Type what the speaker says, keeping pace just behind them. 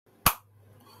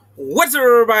What's up,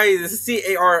 everybody? This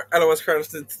is CARLOS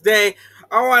Carlson. Today,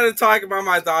 I want to talk about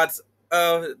my thoughts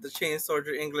of the Chain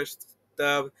Soldier English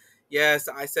dub. Yes,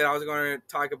 I said I was going to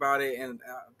talk about it, and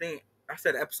I think I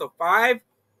said episode 5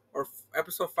 or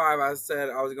episode 5. I said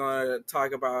I was going to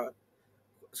talk about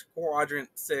Squadron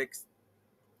 6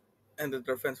 and the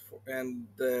defense and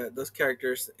those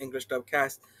characters English dub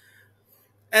cast,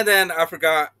 and then I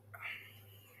forgot,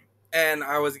 and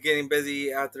I was getting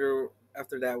busy after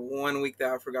that 1 week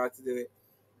that I forgot to do it.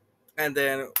 And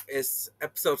then it's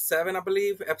episode 7, I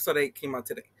believe. Episode 8 came out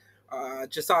today.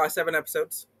 Just saw 7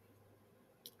 episodes.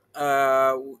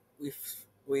 Uh,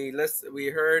 we we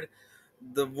heard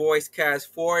the voice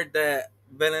cast for the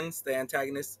villains, the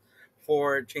antagonists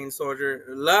for Chain Soldier.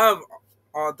 Love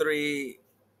all three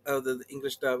of the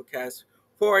English dub cast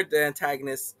for the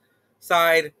antagonist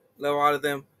side. Love all of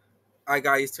them. I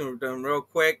got used to them real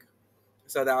quick,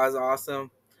 so that was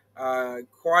awesome.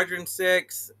 Quadrant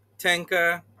 6,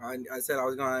 Tenka. I said I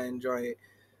was gonna enjoy it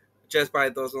just by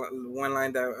those one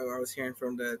line that I was hearing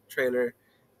from the trailer.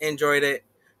 Enjoyed it.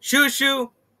 Shoo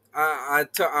Shoo. I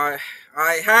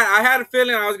had a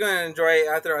feeling I was gonna enjoy it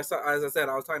after I saw. As I said,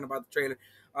 I was talking about the trailer.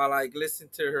 I like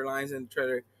listened to her lines in the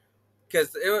trailer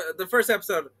because the first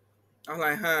episode. I was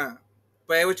like, huh,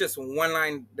 but it was just one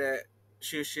line that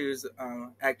Shoo Shoo's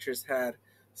actress had.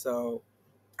 So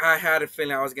I had a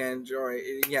feeling I was gonna enjoy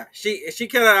it. Yeah, she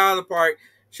killed it out of the park.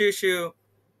 Shoo Shoo,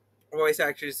 voice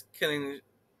actress, killing,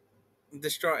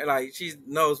 destroy. Like she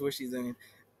knows what she's doing.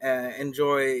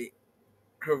 Enjoy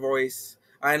her voice.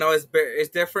 I know it's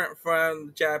different from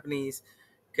the Japanese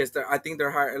because I think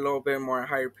they're a little bit more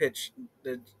higher pitch.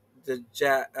 The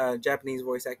Japanese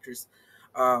voice actors,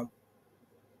 um,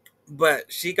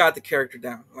 but she got the character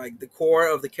down. Like the core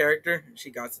of the character, she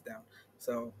got it down.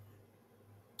 So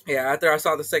yeah, after I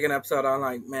saw the second episode, I'm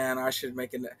like, man, I should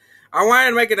make an. I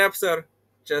wanted to make an episode,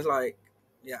 just like,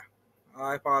 yeah.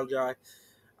 I apologize.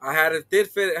 I had a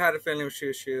feeling with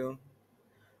Shoo Shoo.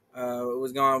 It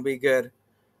was gonna be good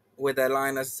with that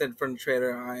line I said from the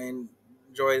trailer. I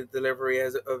enjoyed the delivery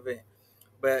of it,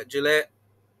 but Juliet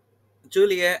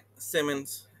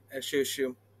Simmons as Shoo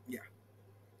Shoo, yeah,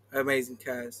 amazing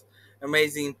cast,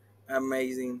 amazing,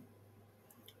 amazing.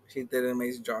 She did an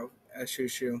amazing job as Shoo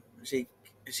Shoo. She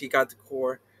got the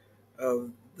core of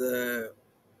the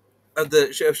of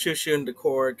Shoo Shoo and the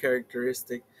core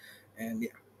characteristic, and yeah,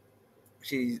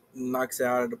 she knocks it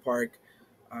out of the park.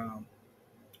 Um,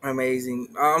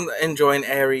 Amazing. I'm enjoying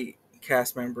every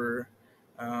cast member.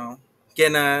 Um,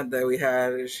 Gina that we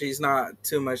had, she's not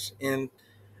too much in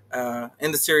the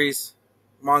series,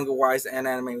 manga wise and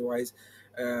anime wise.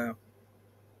 Uh,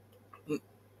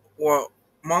 well,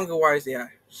 manga wise, yeah,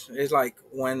 it's like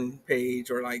 1 page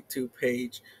or like 2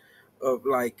 page of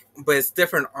like, but it's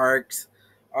different arcs.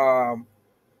 Um,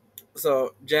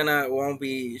 so Jenna won't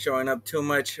be showing up too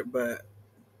much, but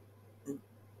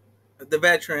the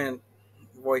veteran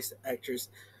voice actress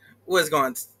was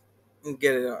going to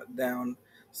get it down.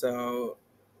 So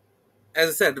as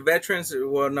I said, the veterans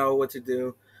will know what to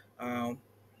do. Um,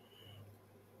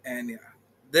 and yeah,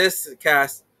 this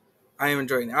cast, I am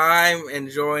enjoying it. I'm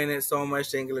enjoying it so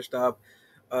much. The English dub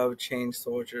of Chain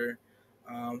Soldier.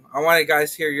 I want to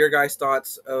guys hear your guys'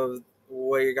 thoughts of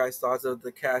what your guys' thoughts of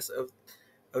the cast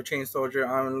of Chain Soldier.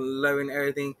 I'm loving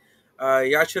everything.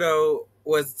 Yashiro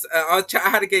was. I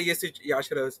had to get used to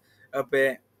Yashiro's a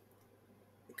bit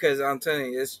because I'm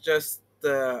telling you, it's just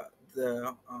the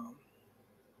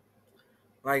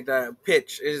like the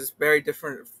pitch is very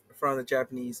different from the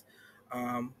Japanese,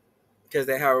 because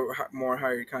they have more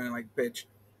higher kind of like pitch.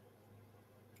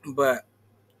 But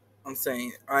I'm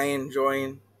saying I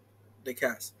enjoying the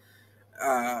cast.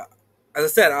 Uh, as I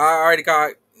said, I already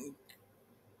got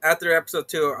after episode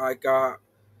 2. I got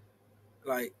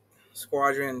like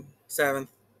Squadron 7th.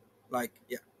 Like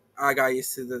yeah, I got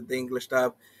used to the English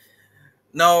dub.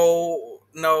 No,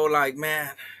 like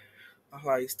man, I'm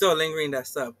like still lingering that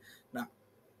stuff. No,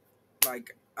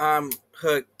 like I'm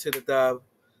hooked to the dub.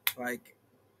 Like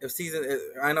if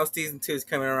I know season 2 is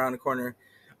coming around the corner.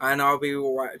 I know I'll be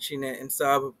watching it in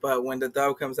sub, but when the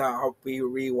dub comes out, I'll be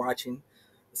rewatching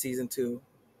season 2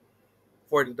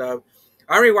 for the dub.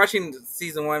 I'm rewatching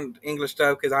season 1 English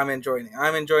dub because I'm enjoying it.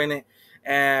 I'm enjoying it,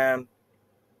 and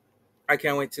I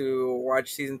can't wait to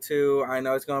watch season 2. I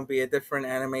know it's going to be a different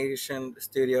animation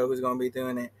studio who's going to be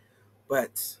doing it,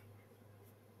 but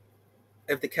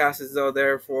if the cast is still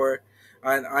there for,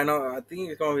 I know I think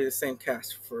it's going to be the same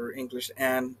cast for English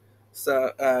and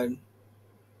sub, a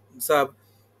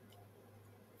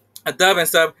dub and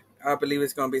sub. I believe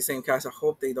it's going to be the same cast. I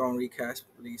hope they don't recast,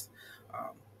 please.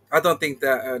 Um, I don't think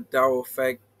that that will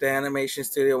affect the animation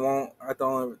studio won't. I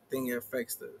don't think it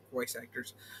affects the voice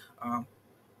actors. Um,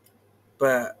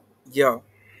 but yo,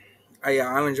 yeah,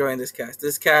 I'm enjoying this cast.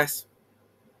 This cast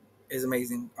is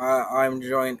amazing. I'm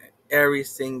enjoying every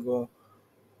single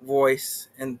voice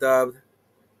and dubbed.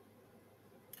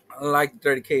 I like the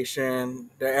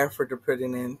dedication, the effort they're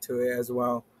putting into it as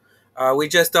well. We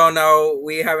just don't know.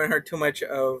 We haven't heard too much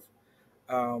of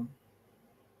um,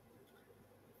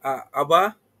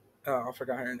 Abba. I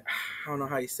forgot her. I don't know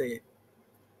how you say it,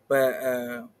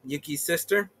 but Yuki's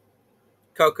sister,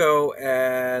 Coco,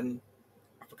 and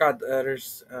I forgot the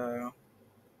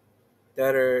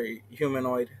other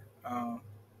humanoid. Um,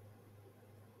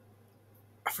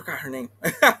 I forgot her name.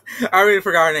 I really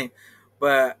forgot her name,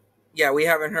 but yeah, we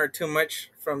haven't heard too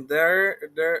much from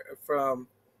from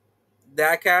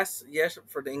that cast. Yes,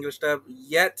 for the English dub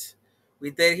yet.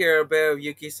 We did hear a bit of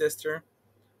Yuki's sister.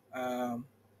 Um,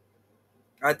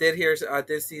 I did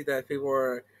see that people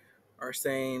are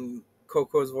saying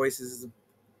Coco's voice is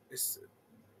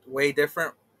way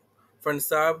different from the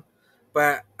sub,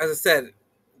 but as I said,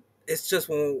 it's just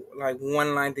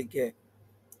one line to get,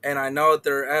 and I know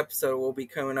their episode will be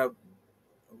coming up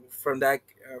from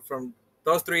from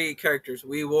those three characters.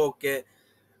 We will get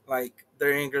like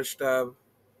their English dub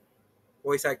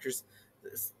voice actors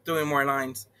doing more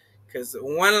lines, because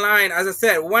one line, as I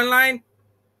said, one line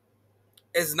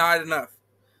is not enough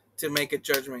to make a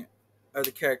judgment of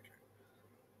the character.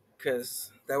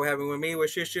 Because that would happen with me with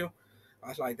Shushu. I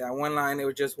was like that one line. It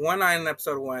was just one line in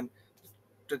episode one.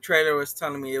 The trailer was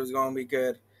telling me it was going to be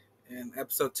good. And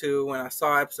episode two, when I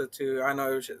saw episode two, I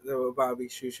know it was about to be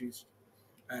Shushu's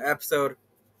episode.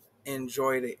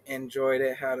 Enjoyed it. Enjoyed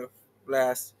it. Had a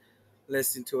blast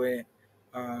listening to it.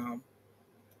 And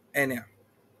yeah,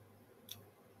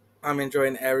 I'm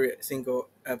enjoying every single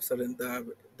episode and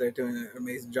they're doing an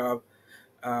amazing job.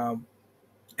 Um,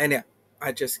 and yeah,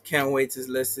 I just can't wait to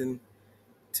listen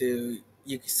to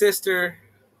Yuki's sister,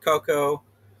 Coco,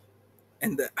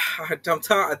 and I don't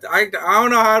know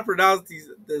how to pronounce these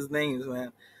names,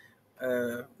 man.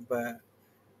 Uh, but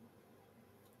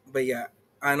but yeah,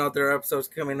 I know there are episodes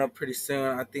coming up pretty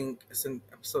soon. I think it's in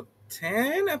episode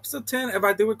 10. Episode 10, if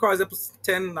I do recall, it's episode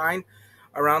 10, 9,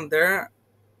 around there.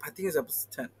 I think it's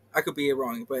episode 10. I could be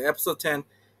wrong, but episode 10,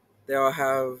 they'll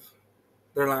have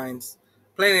their lines,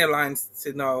 plenty of lines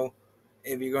to know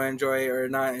if you're going to enjoy it or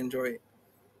not enjoy it.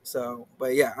 So,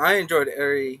 but yeah, I enjoyed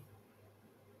every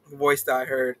voice that I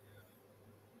heard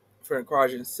for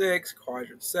Quadrant 6,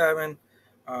 Quadrant 7,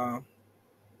 um,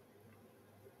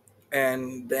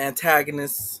 and the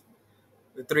antagonists,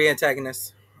 the three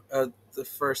antagonists of the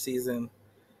first season.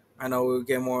 I know we'll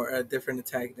get more different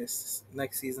antagonists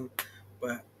next season,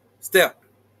 but still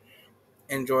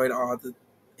enjoyed all the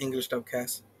English dub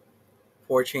cast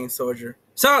for Chain Soldier.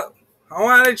 So I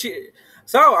want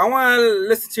to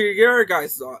listen to your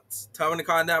guys' thoughts. Tell me in the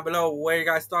comment down below what your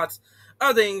guys' thoughts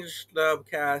of the English dub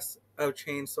cast of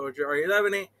Chain Soldier. Are you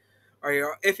loving it? Are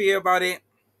you iffy about it?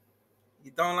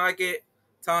 You don't like it?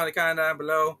 Tell me in the comment down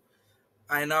below.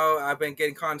 I know I've been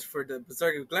getting cons for the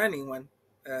Berserker Glenning one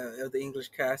of the English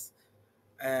cast.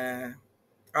 I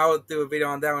will do a video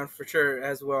on that one for sure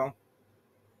as well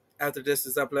after this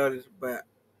is uploaded. But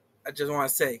I just want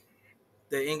to say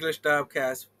the English dub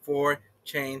cast for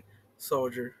Chain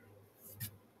Soldier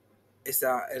is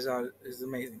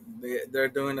amazing. They're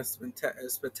doing a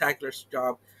spectacular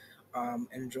job,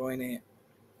 enjoying it,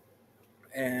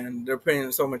 and they're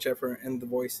putting so much effort in the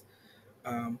voice,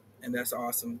 and that's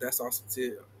awesome. That's awesome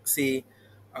to see.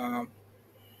 Um,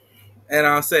 and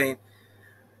I was saying,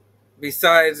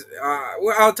 besides,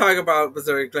 I'll talk about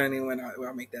Berserk Glenning when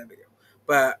I make that video.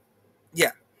 But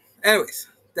yeah, anyways,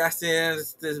 that's the end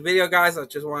of this video, guys. I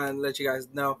just want to let you guys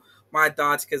know my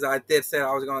thoughts, because I did say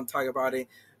I was going to talk about it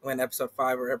when episode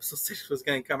 5 or episode 6 was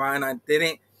going to come out, and I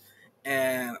didn't.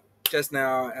 And just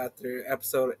now, after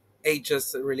episode 8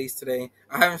 just released today,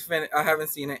 I haven't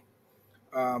seen it,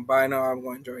 but I know I'm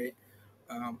going to enjoy it.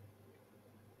 Um,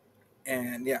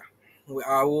 and yeah,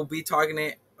 I will be talking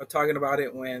about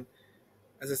it when,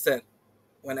 as I said,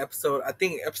 I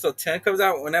think episode 10 comes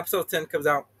out. When episode 10 comes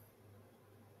out,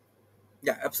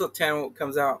 yeah, episode 10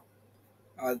 comes out,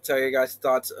 I'll tell you guys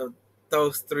thoughts of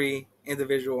those three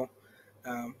individual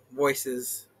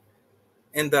voices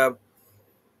in dub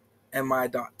and my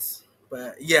thoughts.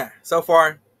 But yeah, so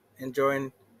far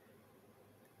enjoying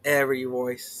every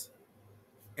voice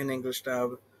in English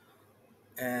dub.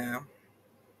 And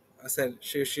I said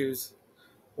Shushu's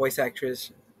voice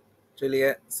actress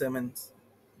Juliet Simmons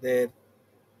did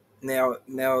nail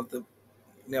the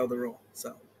role.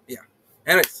 So yeah.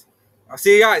 Anyways, I'll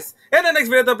see you guys in the next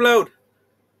video to upload.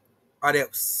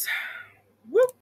 Adios.